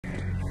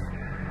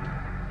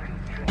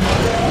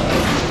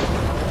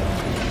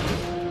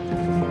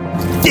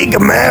Take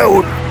him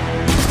out.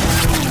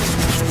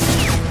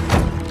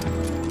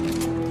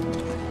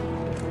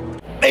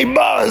 Hey,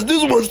 boss,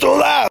 this one's still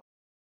alive.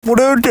 Well,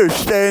 don't just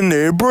stand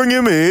there. Bring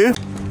him here.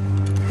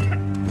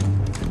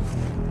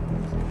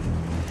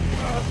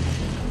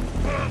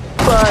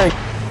 Bang.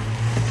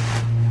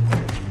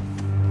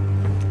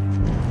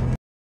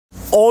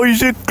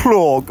 Isaac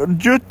Clarke,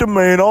 just the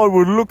man I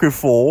was looking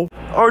for.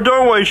 Oh,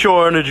 don't waste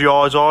your energy,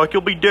 Isaac.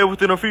 You'll be dead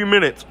within a few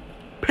minutes.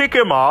 Pick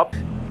him up.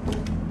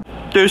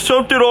 There's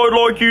something I'd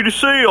like you to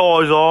see,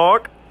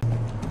 Isaac.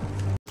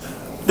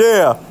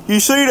 There, you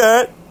see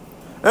that?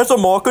 That's a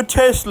marker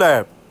test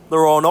lab.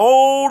 They're on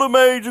all the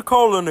major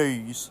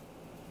colonies.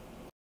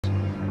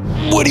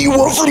 What do you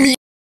want from me?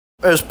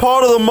 As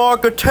part of the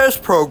marker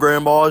test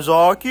program,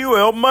 Isaac, you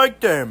helped make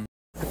them.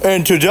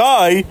 And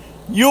today,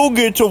 you'll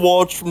get to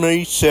watch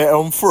me set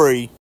them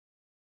free.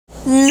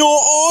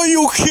 No,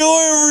 you'll kill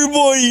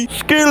everybody.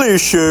 Skill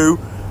issue,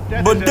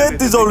 but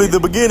death is only the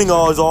beginning,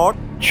 Isaac.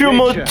 You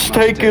must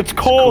take its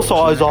course,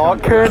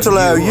 Isaac. Can't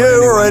allow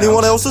you or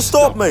anyone else to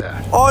stop me.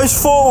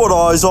 Eyes forward,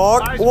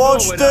 Isaac.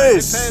 Watch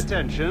this. Pay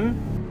attention.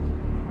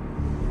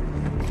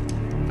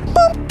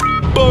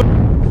 Boop.